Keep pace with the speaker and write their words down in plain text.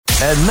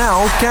And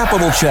now,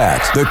 Capital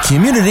Chat, the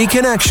community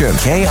connection,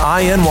 KINY.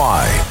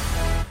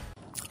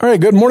 All right,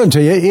 good morning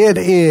to you. It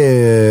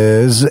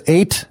is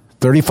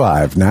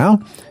 8:35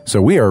 now,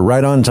 so we are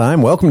right on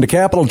time. Welcome to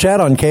Capital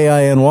Chat on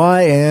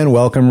KINY, and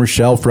welcome,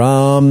 Rochelle,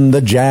 from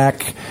the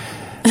JAHC,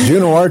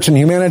 Juneau Arts and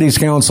Humanities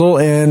Council,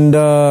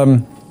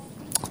 and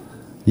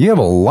you have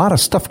a lot of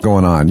stuff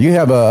going on. You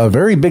have a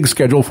very big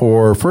schedule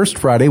for First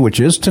Friday,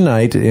 which is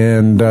tonight,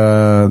 and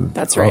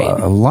that's right.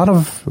 A lot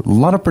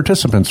of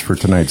participants for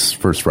tonight's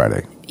First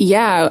Friday.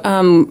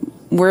 Yeah,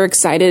 we're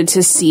excited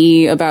to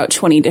see about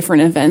 20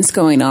 different events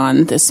going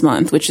on this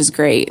month, which is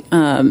great.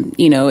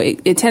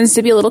 It tends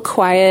to be a little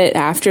quiet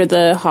after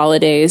the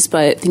holidays,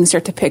 but things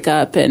start to pick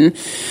up, and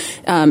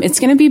it's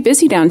going to be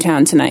busy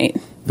downtown tonight.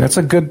 That's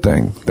a good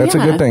thing. That's a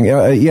good thing.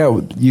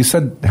 You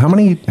said how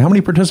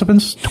many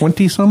participants?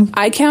 20 some?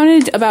 I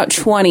counted about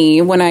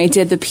 20 when I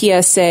did the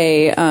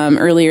PSA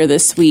earlier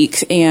this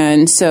week,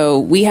 and so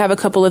we have a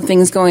couple of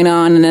things going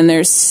on, and then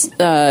there's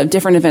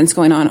different events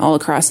going on all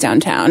across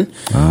downtown.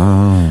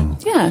 Oh.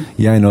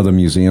 Yeah, I know the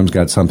museum's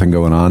got something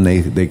going on.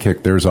 They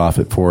kicked theirs off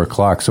at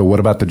 4:00. So what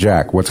about the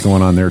JAHC? What's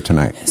going on there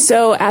tonight?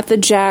 So at the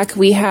JAHC,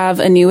 we have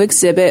a new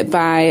exhibit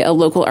by a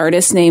local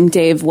artist named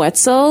Dave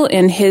Wetzel,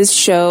 and his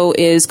show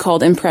is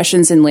called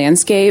Impressions in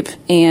Landscape,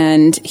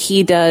 and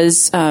he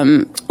does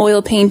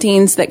oil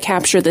paintings that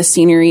capture the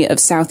scenery of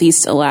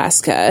Southeast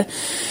Alaska.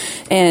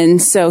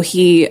 And so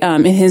he,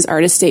 in his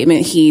artist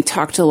statement, he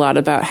talked a lot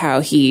about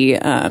how he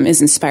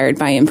is inspired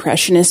by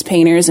Impressionist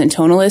painters and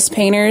tonalist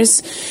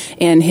painters,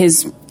 and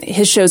his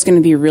show is going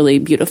to be really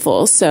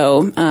beautiful.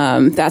 So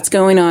that's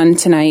going on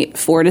tonight,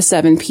 4 to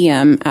 7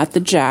 p.m. at the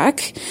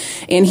JAHC.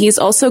 And he's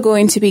also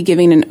going to be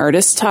giving an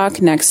artist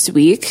talk next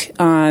week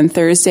on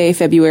Thursday,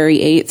 February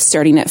 8th,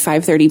 starting at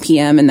 5:30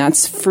 p.m., and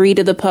that's free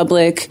to the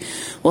public.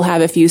 We'll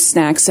have a few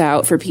snacks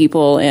out for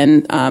people,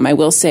 and I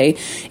will say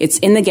it's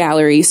in the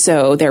gallery,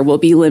 so there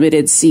will be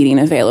limited seating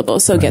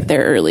available. So get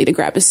there early to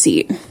grab a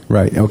seat.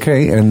 Right.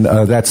 Okay. And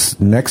that's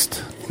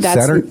next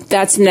Saturday?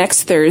 That's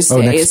next Thursday. Oh,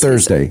 next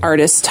Thursday.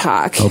 Artist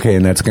talk. Okay,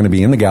 and that's going to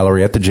be in the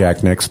gallery at the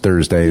JAHC next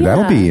Thursday. Yeah.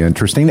 That'll be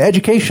interesting.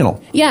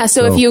 Educational. Yeah,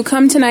 so if you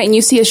come tonight and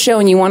you see a show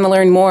and you want to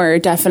learn more,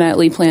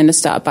 definitely plan to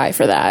stop by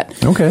for that.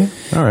 Okay,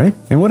 all right.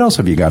 And what else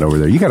have you got over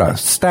there? You got a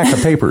stack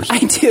of papers. I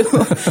do.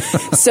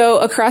 So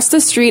across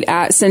the street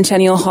at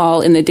Centennial Hall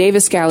in the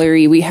Davis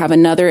Gallery, we have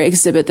another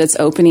exhibit that's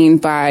opening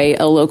by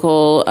a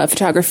local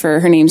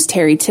photographer. Her name's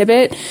Terry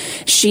Tibbett.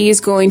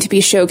 She's going to be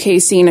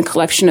showcasing a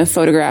collection of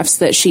photographs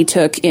that she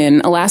took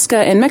in Alaska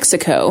and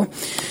Mexico.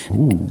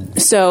 Ooh.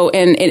 So,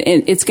 and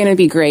it's going to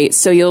be great.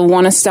 So you'll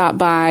want to stop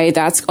by.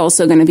 That's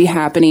also going to be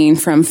happening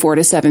from 4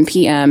 to 7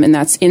 p.m. and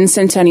that's in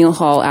Centennial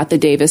Hall at the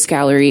Davis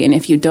Gallery. And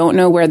if you don't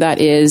know where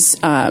that is,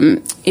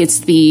 it's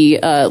the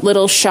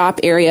little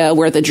shop area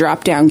where the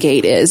drop-down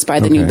gate is by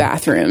the new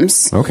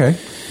bathrooms. Okay.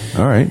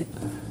 All right.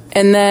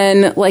 And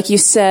then, like you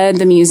said,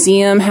 the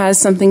museum has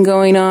something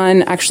going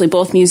on. Actually,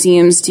 both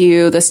museums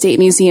do. The State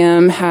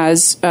Museum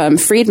has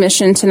free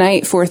admission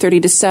tonight,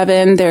 4:30 to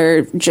 7.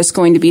 They're just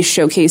going to be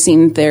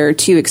showcasing their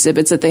 2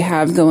 exhibits that they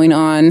have going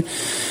on.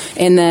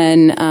 And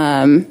then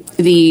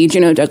the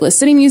Juneau Douglas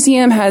City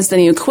Museum has the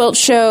new quilt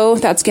show.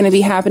 That's going to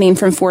be happening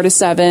from 4 to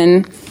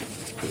 7.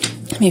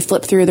 Let me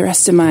flip through the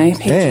rest of my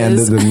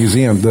pages. And the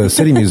museum, the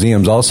City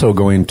Museum's also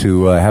going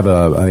to have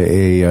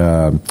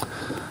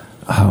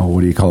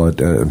what do you call it?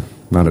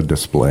 Not a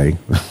display.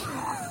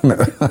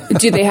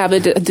 Do they have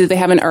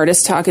an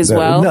artist talk as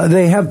well? No,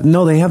 they have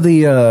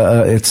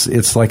the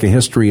it's like a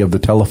history of the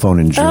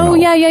telephone in Juneau. Oh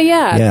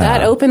yeah.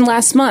 That opened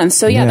last month.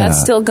 So that's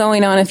still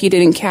going on. If you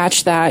didn't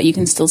catch that, you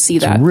can still see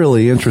that. It's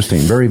really interesting.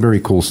 Very, very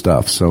cool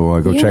stuff.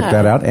 So go check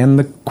that out. And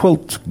the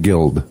Quilt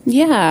Guild.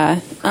 Yeah.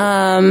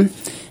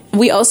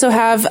 We also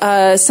have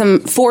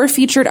 4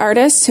 featured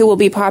artists who will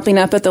be popping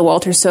up at the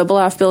Walter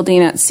Soboleff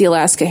building at the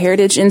Alaska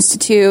Heritage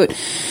Institute.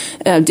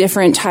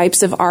 Different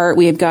types of art.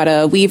 We've got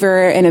a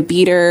weaver and a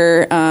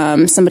beater,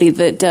 somebody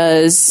that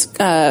does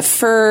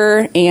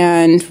fur,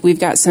 and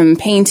we've got some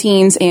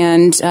paintings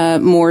and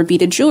more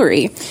beaded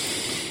jewelry.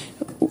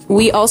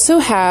 We also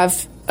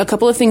have a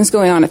couple of things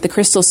going on at the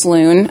Crystal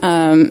Saloon.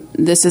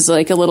 This is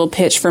like a little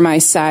pitch for my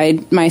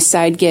side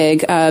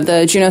gig.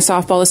 The Juneau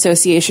Softball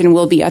Association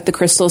will be at the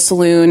Crystal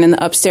Saloon, and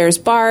the upstairs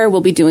bar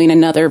will be doing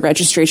another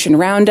registration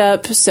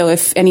roundup. So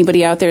if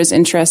anybody out there is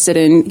interested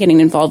in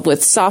getting involved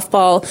with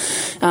softball,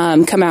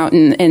 come out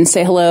and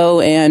say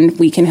hello, and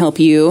we can help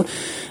you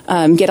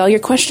get all your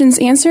questions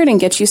answered and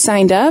get you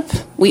signed up.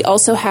 We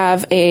also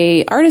have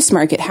a artist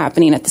market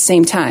happening at the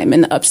same time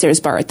in the upstairs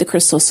bar at the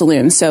Crystal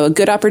Saloon. So a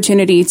good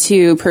opportunity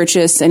to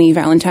purchase any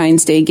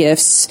Valentine's Day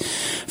gifts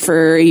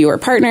for your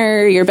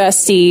partner, your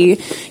bestie,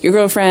 your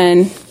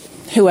girlfriend,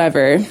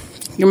 whoever,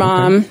 your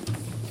mom. Okay.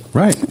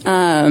 Right.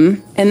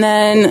 And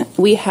then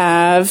we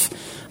have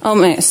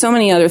so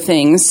many other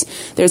things.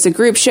 There's a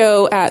group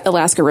show at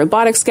Alaska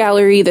Robotics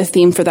Gallery. The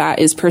theme for that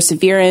is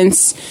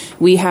perseverance.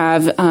 We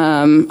have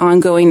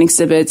ongoing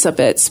exhibits up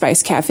at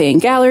Spice Cafe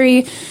and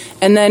Gallery.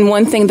 And then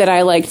one thing that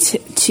I like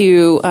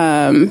to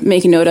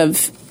make a note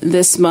of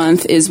this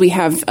month is we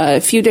have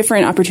a few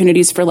different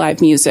opportunities for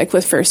live music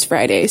with First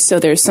Friday. So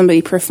there's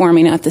somebody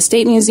performing at the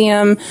State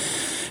Museum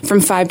from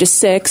 5 to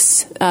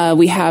 6.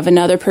 We have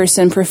another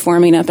person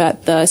performing up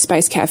at the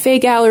Spice Cafe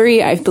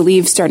Gallery, I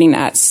believe, starting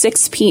at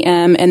 6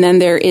 p.m. And then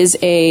there is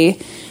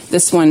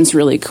this one's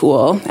really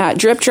cool. At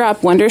Drip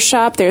Drop Wonder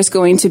Shop, there's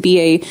going to be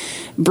a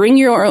bring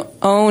your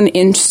own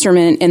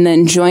instrument and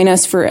then join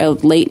us for a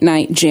late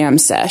night jam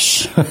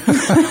sesh.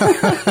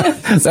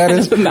 That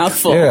is a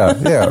mouthful.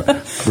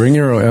 Yeah. Bring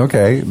your own.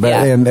 Okay.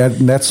 And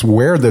that's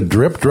where the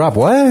Drip Drop,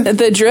 what?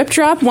 The Drip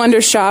Drop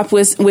Wonder Shop,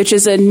 which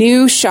is a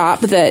new shop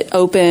that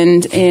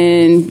opened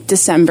in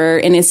December,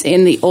 and it's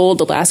in the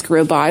old Alaska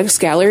Robotics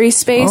Gallery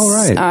space. Oh,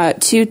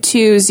 right.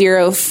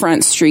 220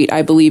 Front Street,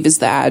 I believe, is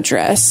the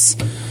address.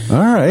 All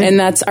right. And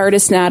that's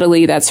artist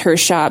Natalie. That's her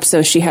shop.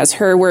 So she has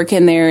her work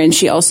in there, and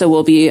she also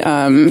will be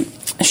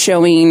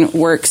showing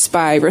works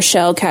by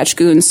Rochelle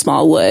Catchgoon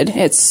Smallwood.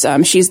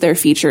 She's their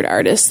featured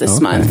artist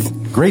this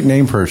month. Great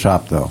name for a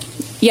shop, though.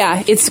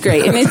 Yeah, it's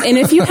great. And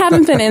if you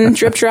haven't been in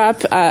Drip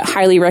Drop,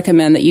 highly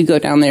recommend that you go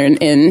down there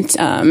and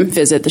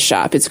visit the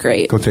shop. It's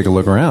great. Go take a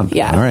look around.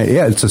 Yeah. All right.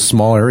 Yeah, it's a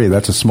small area.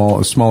 That's a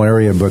small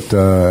area, but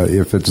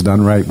if it's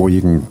done right, well,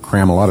 you can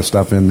cram a lot of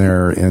stuff in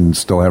there and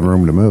still have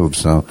room to move.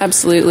 So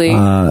absolutely.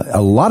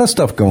 A lot of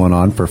stuff going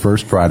on for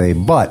First Friday,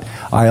 but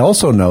I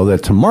also know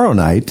that tomorrow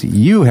night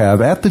you have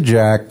at the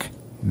JAHC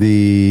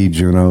the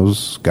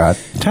Juneau's Got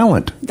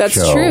Talent That's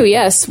show. True,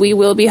 yes. We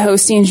will be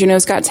hosting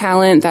Juneau's Got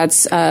Talent.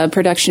 That's a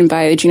production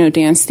by the Juneau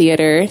Dance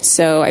Theater.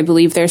 So I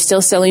believe they're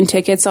still selling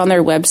tickets on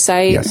their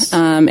website. Yes.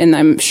 And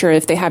I'm sure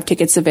if they have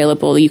tickets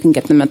available, you can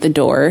get them at the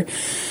door.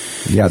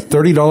 Yeah,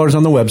 $30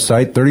 on the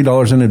website,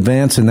 $30 in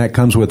advance, and that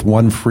comes with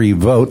one free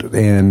vote,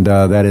 and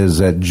that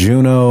is at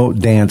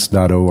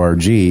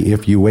juneaudance.org.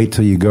 If you wait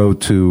till you go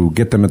to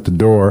get them at the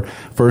door,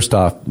 first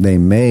off, they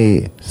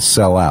may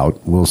sell out.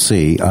 We'll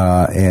see.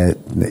 And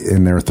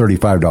they're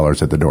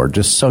 $35 at the door,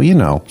 just so you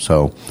know.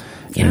 So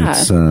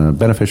it's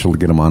beneficial to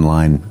get them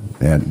online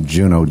at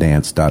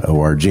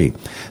juneaudance.org.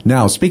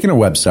 Now, speaking of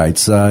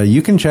websites,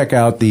 you can check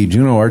out the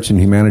Juneau Arts and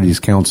Humanities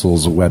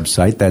Council's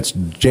website. That's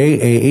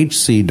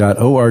jahc.org,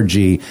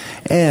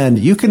 and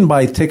you can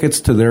buy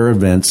tickets to their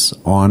events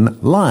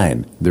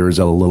online. There is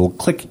a little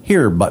click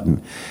here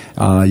button.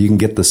 You can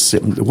get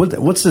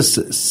what's this,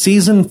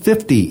 Season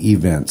 50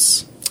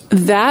 events.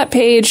 That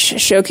page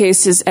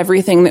showcases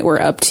everything that we're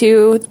up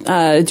to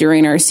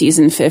during our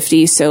Season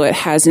 50. So it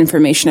has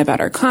information about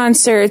our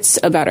concerts,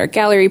 about our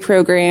gallery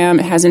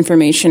program. It has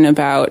information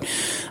about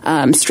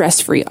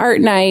Stress-Free Art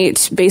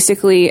Night.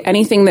 Basically,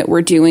 anything that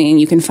we're doing,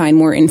 you can find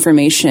more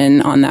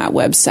information on that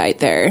website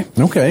there.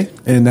 Okay.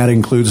 And that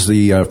includes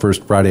the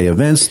First Friday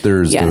events.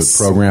 There's the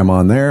program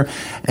on there.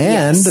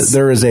 And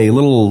there is a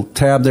little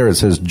tab there that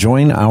says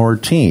Join Our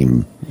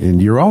Team. And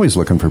you're always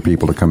looking for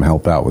people to come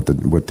help out with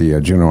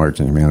the Juneau Arts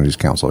and Humanities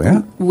Council,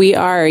 yeah? We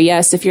are,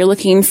 yes. If you're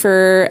looking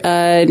for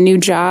a new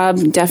job,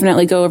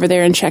 definitely go over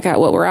there and check out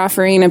what we're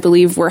offering. I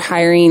believe we're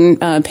hiring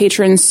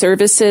patron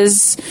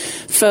services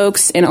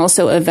folks and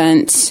also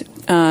event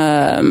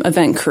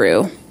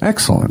crew.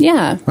 Excellent.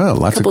 Yeah. Well,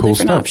 lots of cool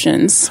different stuff.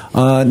 Options.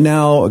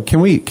 Now,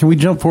 can we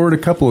jump forward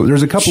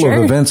there's a couple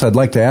of events I'd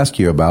like to ask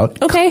you about.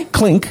 Okay.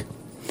 Clink.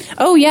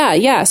 Oh,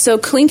 yeah. So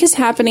Clink is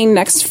happening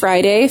next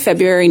Friday,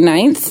 February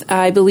 9th.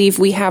 I believe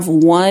we have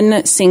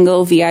one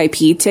single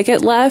VIP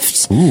ticket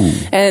left. Ooh.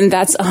 And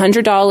that's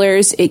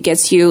 $100. It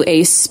gets you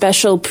a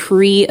special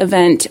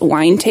pre-event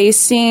wine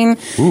tasting.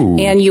 Ooh.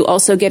 And you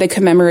also get a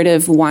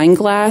commemorative wine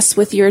glass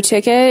with your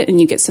ticket, and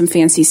you get some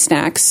fancy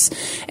snacks.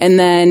 And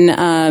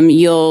then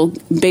you'll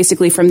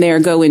basically from there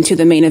go into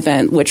the main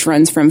event, which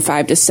runs from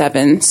 5 to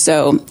 7.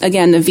 So,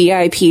 again, the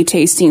VIP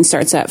tasting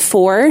starts at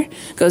 4,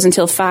 goes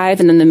until 5,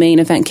 and then the main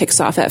event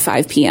kicks off at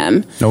 5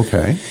 p.m.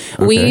 Okay.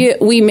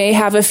 We may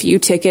have a few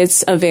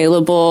tickets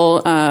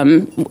available. I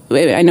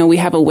know we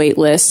have a wait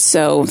list,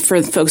 so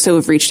for folks who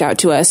have reached out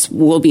to us,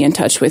 we'll be in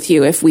touch with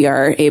you if we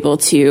are able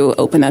to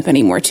open up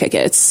any more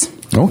tickets.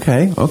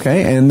 Okay.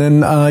 And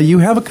then you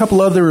have a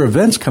couple other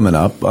events coming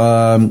up.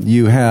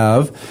 You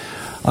have...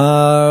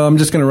 I'm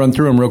just going to run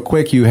through them real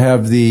quick. You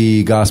have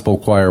the Gospel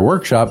Choir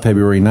Workshop,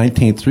 February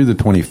 19th through the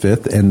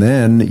 25th, and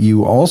then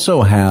you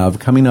also have,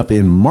 coming up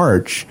in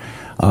March,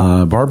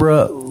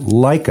 Barbara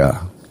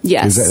Laika.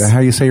 Yes. Is that how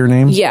you say her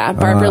name? Yeah,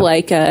 Barbara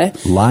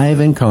Laika. Live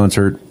in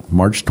concert,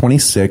 March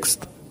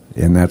 26th,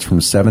 and that's from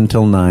 7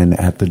 till 9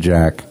 at the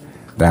JAHC.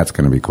 That's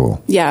going to be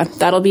cool. Yeah,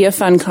 that'll be a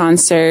fun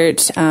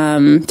concert.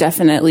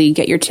 Definitely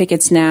get your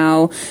tickets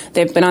now.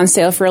 They've been on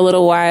sale for a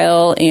little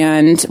while,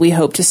 and we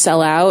hope to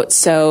sell out.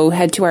 So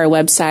head to our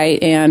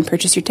website and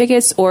purchase your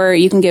tickets, or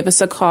you can give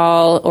us a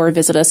call or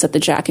visit us at the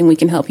JAHC, and we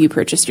can help you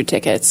purchase your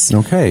tickets.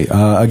 Okay.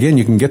 Again,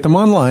 you can get them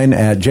online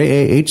at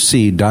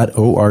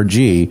jahc.org,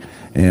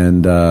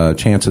 and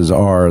chances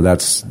are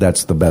that's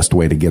the best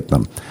way to get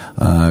them.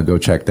 Go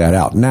check that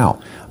out.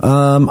 Now,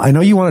 I know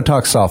you want to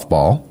talk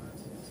softball.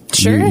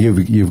 Sure.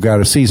 You've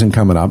got a season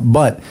coming up,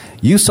 but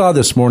you saw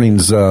this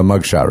morning's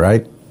mugshot,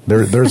 right?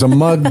 There's a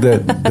mug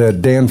that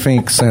Dan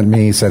Fink sent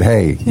me. He said,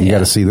 hey, you got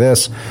to see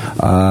this.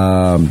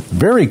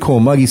 Very cool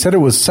mug. He said it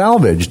was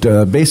salvaged,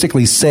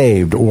 basically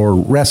saved or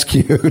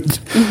rescued.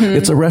 Mm-hmm.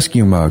 It's a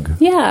rescue mug.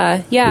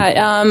 Yeah.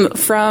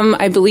 From,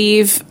 I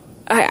believe...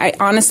 I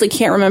honestly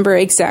can't remember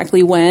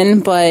exactly when,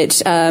 but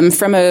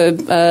from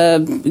a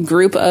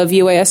group of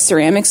UAS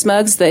ceramics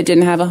mugs that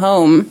didn't have a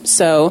home.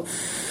 So,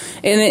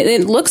 and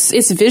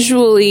it's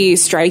visually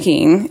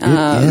striking.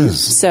 It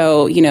is.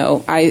 So,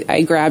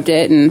 I grabbed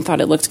it and thought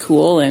it looked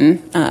cool,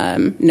 and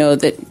know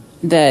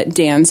that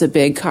Dan's a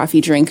big coffee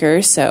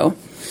drinker. So.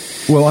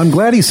 Well, I'm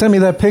glad he sent me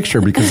that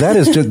picture, because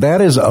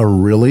that is a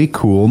really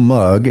cool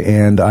mug,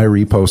 and I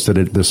reposted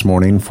it this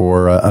morning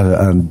for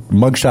a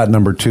mugshot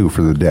number 2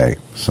 for the day.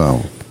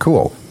 So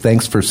cool.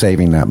 Thanks for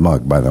saving that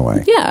mug, by the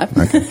way. Yeah.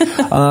 Okay.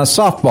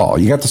 Softball.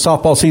 You got the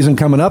softball season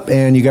coming up,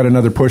 and you got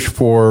another push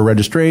for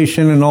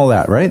registration and all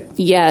that, right?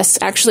 Yes.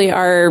 Actually,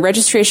 our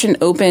registration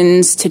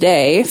opens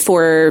today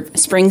for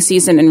spring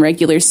season and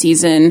regular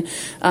season.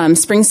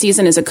 Spring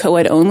season is a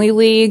co-ed only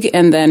league,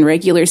 and then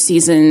regular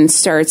season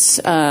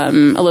starts a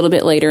little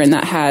bit later, and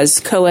that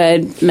has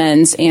co-ed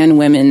men's and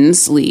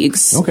women's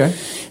leagues. Okay.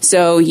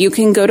 So you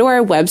can go to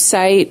our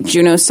website,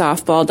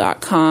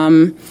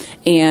 juneausoftball.com,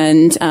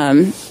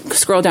 and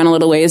scroll down a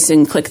little ways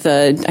and click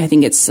I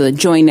think it's the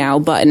Join Now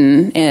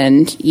button,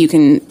 and you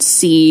can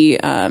see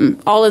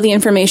all of the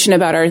information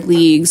about our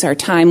leagues, our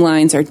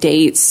timelines, our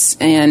dates,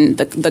 and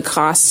the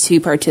cost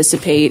to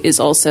participate is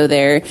also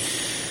there.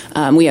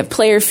 We have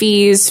player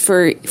fees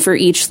for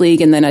each league,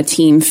 and then a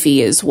team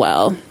fee as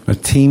well. A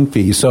team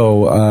fee.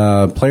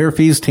 So player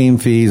fees, team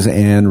fees,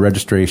 and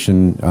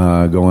registration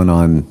going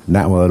on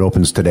now. Well, it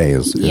opens today,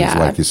 is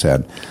like you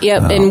said.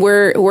 Yep, and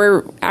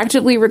we're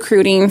actively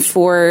recruiting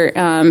for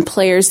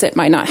players that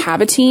might not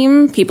have a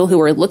team, people who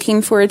are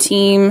looking for a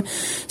team.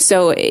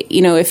 So,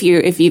 if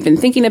you've been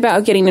thinking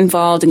about getting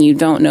involved and you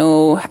don't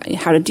know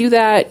how to do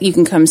that, you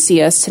can come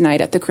see us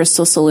tonight at the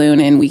Crystal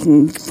Saloon, and we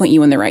can point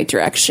you in the right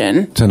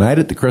direction. Tonight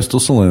at the Crystal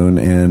Saloon,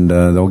 and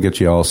they'll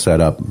get you all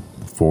set up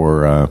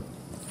for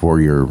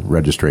your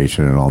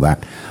registration and all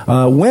that.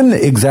 When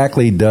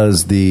exactly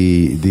does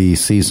the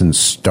season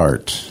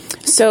start?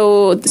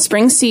 So the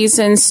spring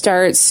season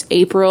starts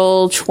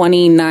April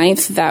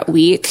 29th that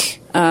week.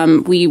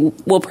 We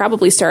will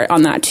probably start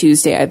on that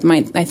Tuesday. I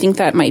think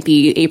that might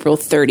be April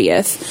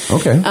 30th.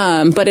 Okay.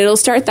 But it'll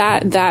start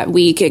that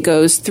week. It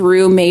goes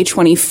through May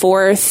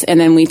 24th, and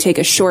then we take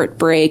a short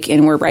break,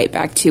 and we're right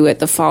back to it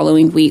the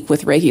following week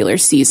with regular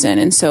season.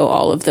 And so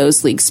all of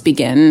those leagues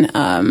begin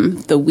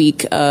the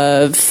week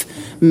of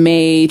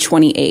May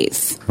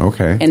 28th.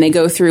 Okay. And they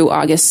go through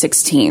August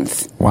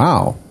 16th.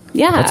 Wow.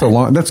 Yeah.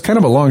 That's kind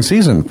of a long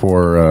season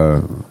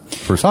for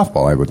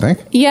softball, I would think.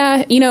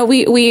 Yeah,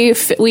 we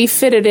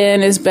fit it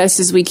in as best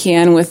as we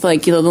can with the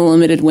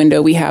limited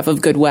window we have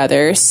of good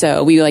weather.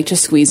 So we like to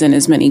squeeze in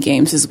as many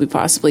games as we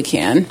possibly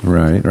can.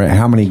 Right.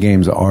 How many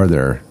games are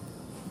there?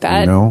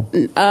 That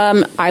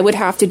I would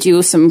have to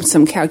do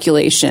some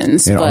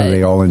calculations. And are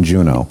they all in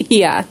Juneau?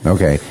 Yeah.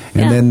 Okay.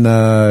 And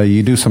then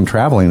you do some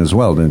traveling as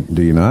well,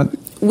 do you not?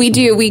 We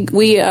do.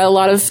 We a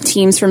lot of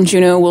teams from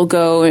Juneau will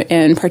go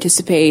and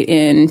participate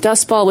in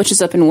Dust Ball, which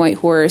is up in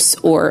Whitehorse,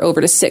 or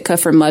over to Sitka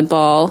for Mud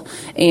Ball.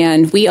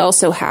 And we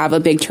also have a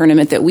big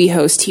tournament that we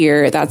host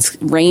here. That's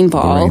Rain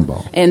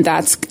Ball. And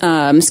that's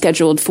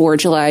scheduled for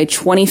July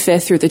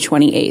 25th through the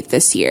 28th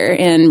this year.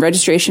 And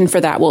registration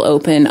for that will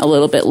open a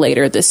little bit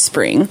later this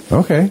spring.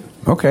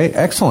 Okay,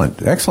 excellent.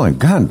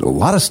 God, a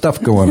lot of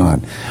stuff going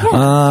on.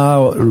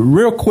 Yeah.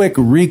 Real quick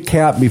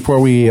recap before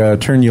we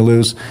turn you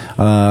loose.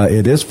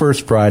 It is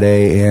First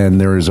Friday,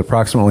 and there is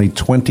approximately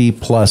 20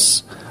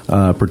 plus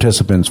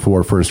participants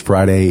for First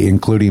Friday,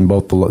 including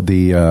both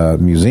the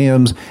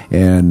museums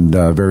and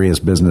various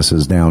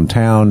businesses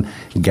downtown,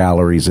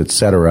 galleries,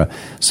 etc.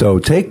 So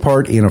take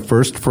part in a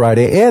First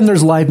Friday, and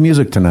there's live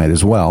music tonight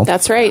as well.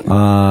 That's right.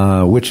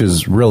 Which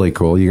is really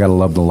cool. You got to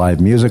love the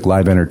live music.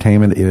 Live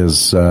entertainment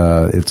is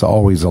it's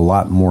always a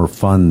lot more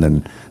fun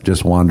than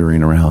just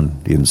wandering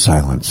around in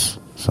silence.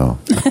 So,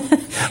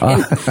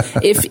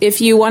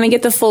 if you want to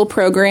get the full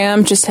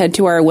program, just head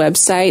to our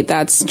website.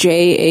 That's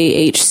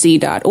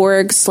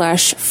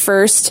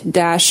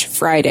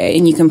jahc.org/first-Friday,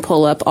 and you can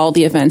pull up all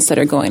the events that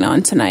are going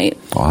on tonight.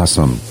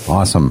 Awesome.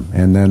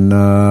 And then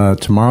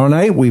tomorrow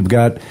night we've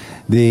got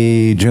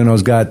the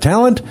Juneau's Got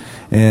Talent.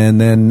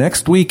 And then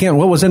next weekend,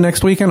 what was it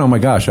next weekend? Oh my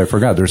gosh, I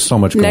forgot. There's so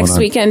much going on. Next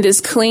weekend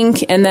is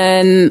Clink, and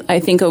then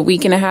I think a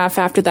week and a half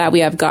after that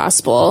we have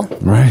Gospel.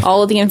 Right.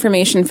 All of the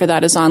information for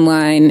that is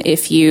online.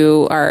 If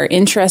you are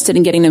interested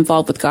in getting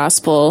involved with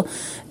Gospel,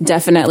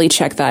 definitely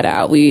check that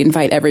out. We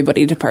invite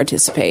everybody to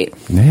participate.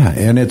 Yeah,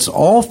 and it's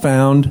all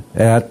found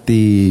at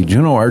the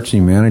Juneau Arts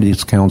and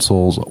Humanities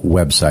Council's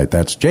website.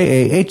 That's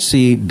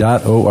jahc.org.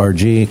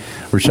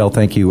 Rochelle,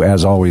 thank you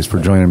as always for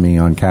joining me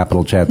on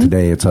Capital Chat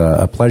today. It's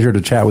a pleasure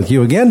to chat with you.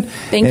 you again.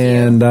 Thank you.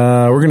 And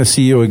we're going to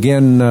see you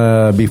again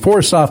before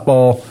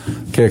softball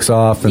kicks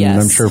off, and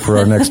I'm sure for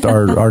our next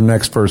our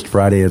next First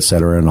Friday, et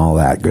cetera, and all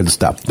that good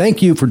stuff.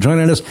 Thank you for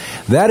joining us.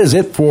 That is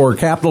it for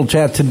Capital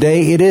Chat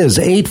today. It is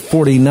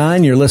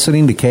 8:49. You're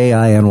listening to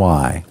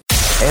KINY.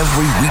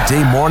 Every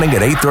weekday morning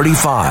at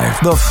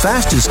 8:35, the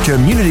fastest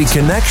community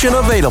connection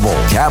available.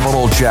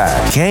 Capital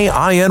Chat,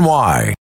 KINY.